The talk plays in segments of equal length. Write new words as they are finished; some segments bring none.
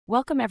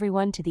Welcome,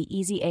 everyone, to the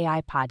Easy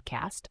AI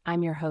podcast.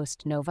 I'm your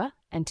host, Nova,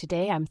 and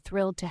today I'm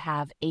thrilled to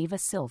have Ava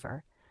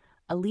Silver,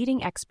 a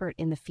leading expert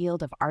in the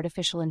field of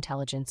artificial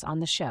intelligence, on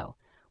the show.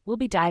 We'll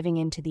be diving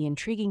into the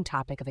intriguing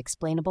topic of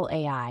explainable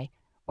AI,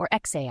 or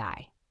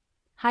XAI.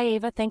 Hi,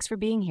 Ava. Thanks for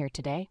being here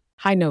today.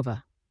 Hi,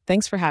 Nova.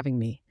 Thanks for having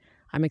me.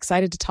 I'm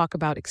excited to talk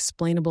about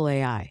explainable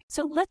AI.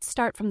 So let's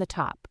start from the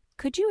top.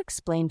 Could you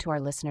explain to our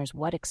listeners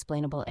what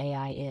explainable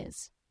AI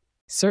is?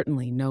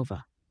 Certainly,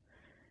 Nova.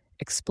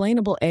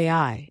 Explainable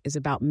AI is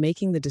about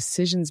making the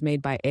decisions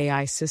made by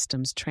AI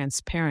systems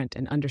transparent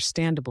and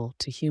understandable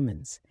to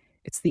humans.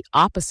 It's the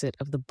opposite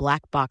of the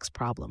black box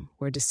problem,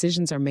 where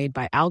decisions are made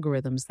by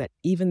algorithms that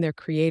even their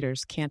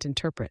creators can't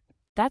interpret.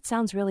 That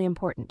sounds really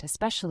important,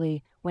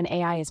 especially when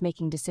AI is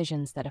making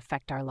decisions that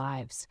affect our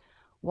lives.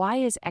 Why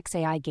is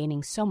XAI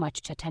gaining so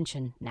much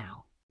attention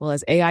now? Well,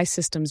 as AI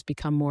systems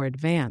become more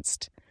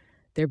advanced,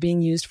 they're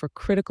being used for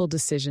critical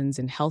decisions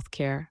in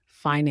healthcare,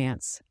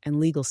 finance, and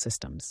legal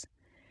systems.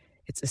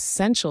 It's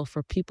essential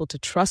for people to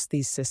trust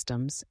these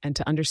systems and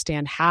to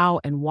understand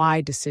how and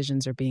why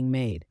decisions are being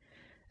made,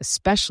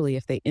 especially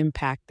if they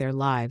impact their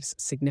lives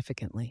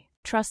significantly.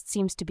 Trust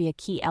seems to be a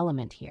key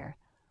element here.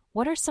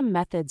 What are some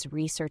methods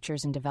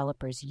researchers and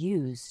developers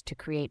use to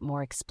create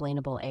more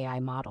explainable AI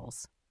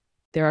models?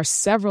 There are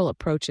several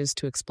approaches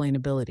to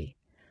explainability.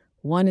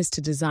 One is to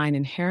design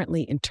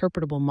inherently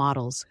interpretable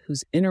models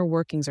whose inner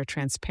workings are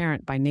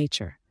transparent by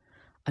nature.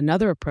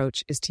 Another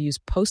approach is to use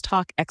post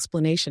hoc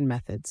explanation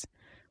methods,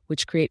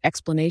 which create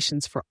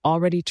explanations for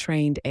already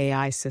trained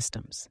AI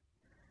systems.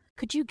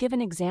 Could you give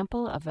an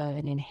example of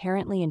an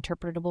inherently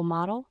interpretable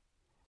model?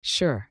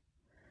 Sure.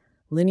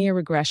 Linear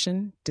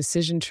regression,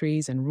 decision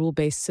trees, and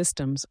rule-based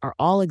systems are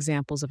all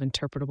examples of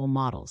interpretable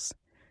models.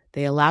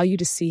 They allow you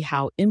to see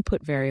how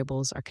input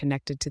variables are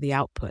connected to the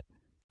output.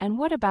 And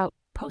what about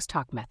post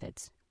hoc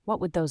methods?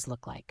 What would those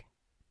look like?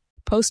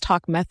 Post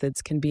hoc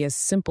methods can be as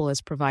simple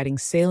as providing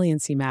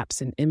saliency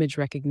maps in image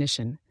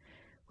recognition,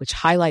 which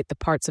highlight the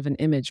parts of an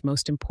image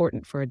most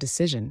important for a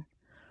decision,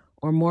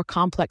 or more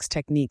complex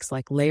techniques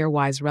like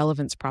layer-wise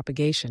relevance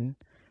propagation,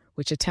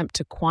 which attempt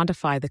to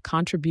quantify the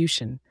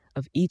contribution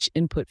of each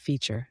input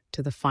feature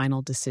to the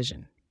final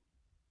decision.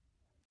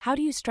 How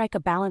do you strike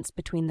a balance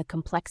between the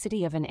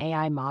complexity of an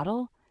AI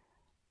model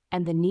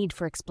and the need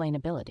for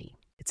explainability?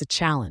 It's a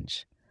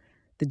challenge.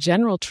 The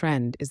general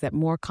trend is that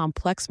more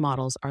complex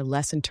models are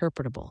less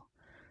interpretable,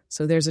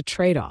 so there's a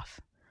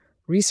trade-off.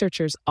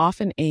 Researchers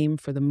often aim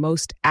for the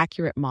most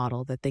accurate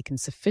model that they can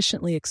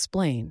sufficiently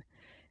explain,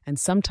 and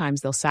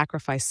sometimes they'll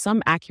sacrifice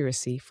some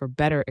accuracy for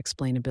better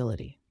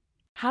explainability.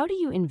 How do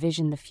you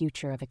envision the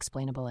future of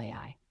explainable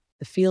AI?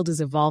 The field is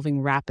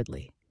evolving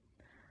rapidly.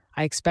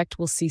 I expect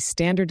we'll see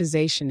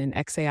standardization in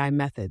XAI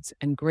methods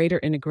and greater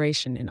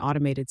integration in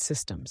automated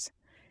systems.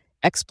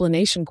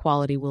 Explanation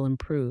quality will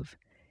improve,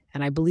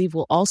 and I believe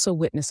we'll also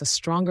witness a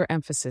stronger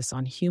emphasis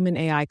on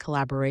human-AI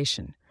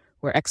collaboration,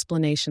 where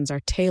explanations are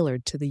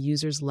tailored to the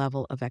user's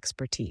level of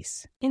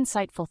expertise.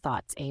 Insightful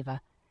thoughts, Ava.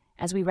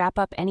 As we wrap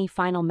up, any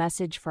final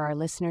message for our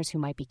listeners who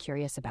might be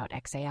curious about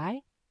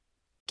XAI?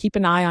 Keep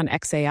an eye on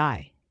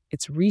XAI.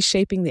 It's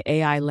reshaping the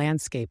AI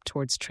landscape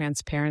towards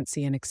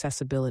transparency and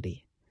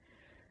accessibility.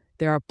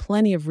 There are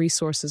plenty of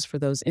resources for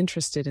those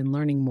interested in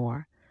learning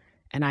more,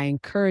 and I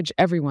encourage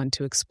everyone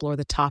to explore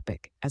the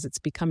topic as it's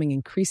becoming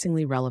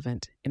increasingly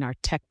relevant in our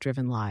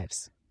tech-driven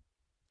lives.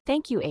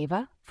 Thank you,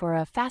 Ava, for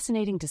a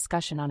fascinating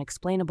discussion on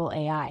explainable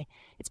AI.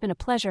 It's been a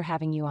pleasure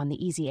having you on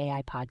the Easy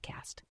AI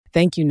podcast.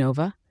 Thank you,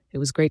 Nova. It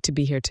was great to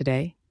be here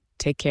today.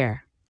 Take care.